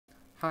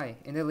Hi,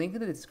 in the link in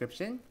the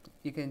description,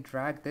 you can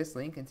drag this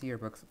link into your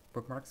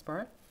bookmarks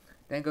bar,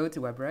 then go to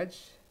WebReg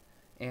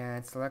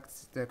and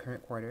select the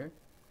current quarter,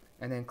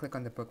 and then click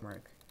on the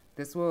bookmark.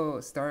 This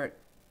will start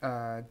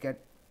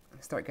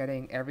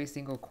getting every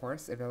single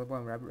course available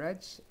on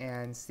WebReg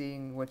and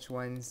seeing which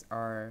ones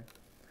are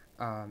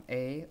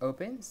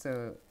open.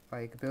 So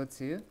like Build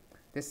 2,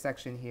 this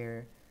section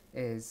here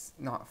is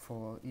not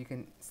full. You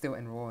can still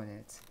enroll in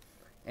it.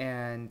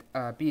 And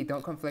B,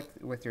 don't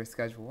conflict with your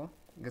schedule,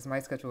 because my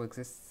schedule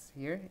exists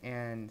here,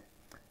 and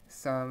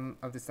some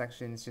of the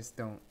sections just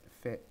don't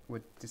fit,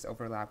 would just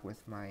overlap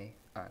with my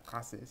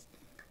classes.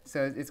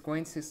 So it's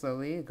going to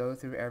slowly go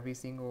through every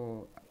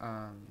single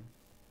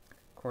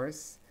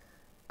course,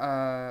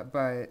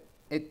 but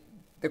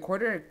the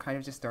quarter kind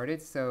of just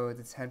started, so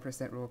the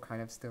 10% rule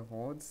kind of still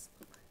holds.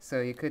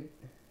 So you could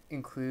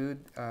include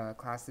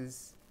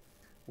classes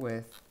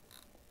with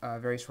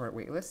very short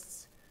wait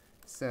lists.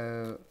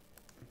 So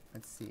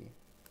let's see,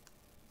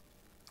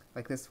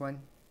 like this one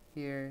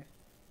here.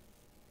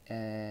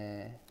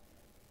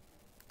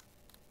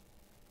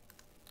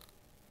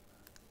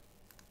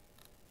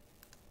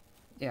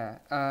 Yeah,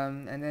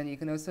 and then you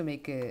can also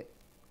make it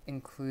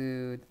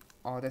include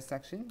all the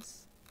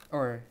sections,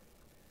 or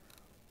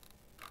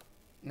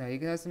no, you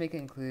can also make it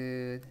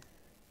include,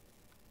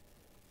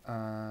 you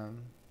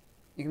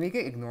can make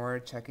it ignore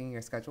checking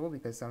your schedule,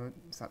 because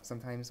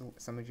sometimes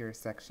some of your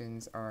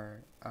sections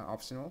are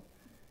optional,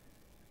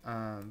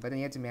 but then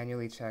you have to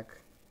manually check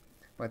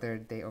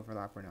whether they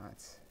overlap or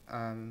not.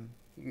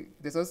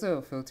 This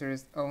also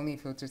only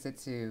filters it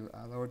to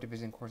lower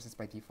division courses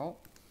by default.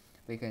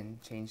 We can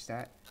change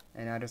that,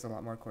 and now there's a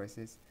lot more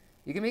courses.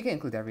 You can make it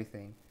include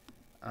everything.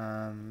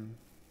 And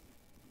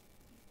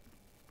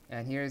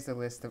here's the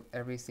list of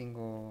every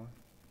single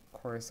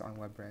course on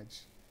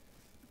WebReg.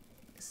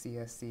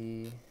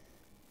 CSC,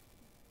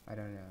 I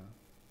don't know,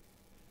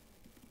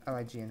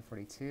 LIGN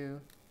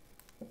 42.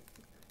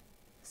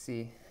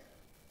 See,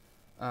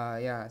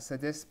 yeah, so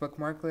this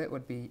bookmarklet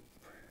would be,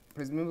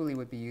 presumably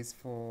would be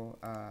useful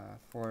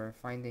for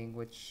finding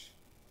which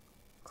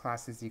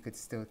classes you could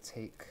still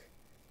take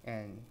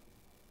and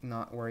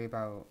not worry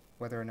about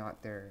whether or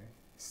not they're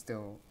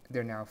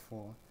now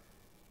full.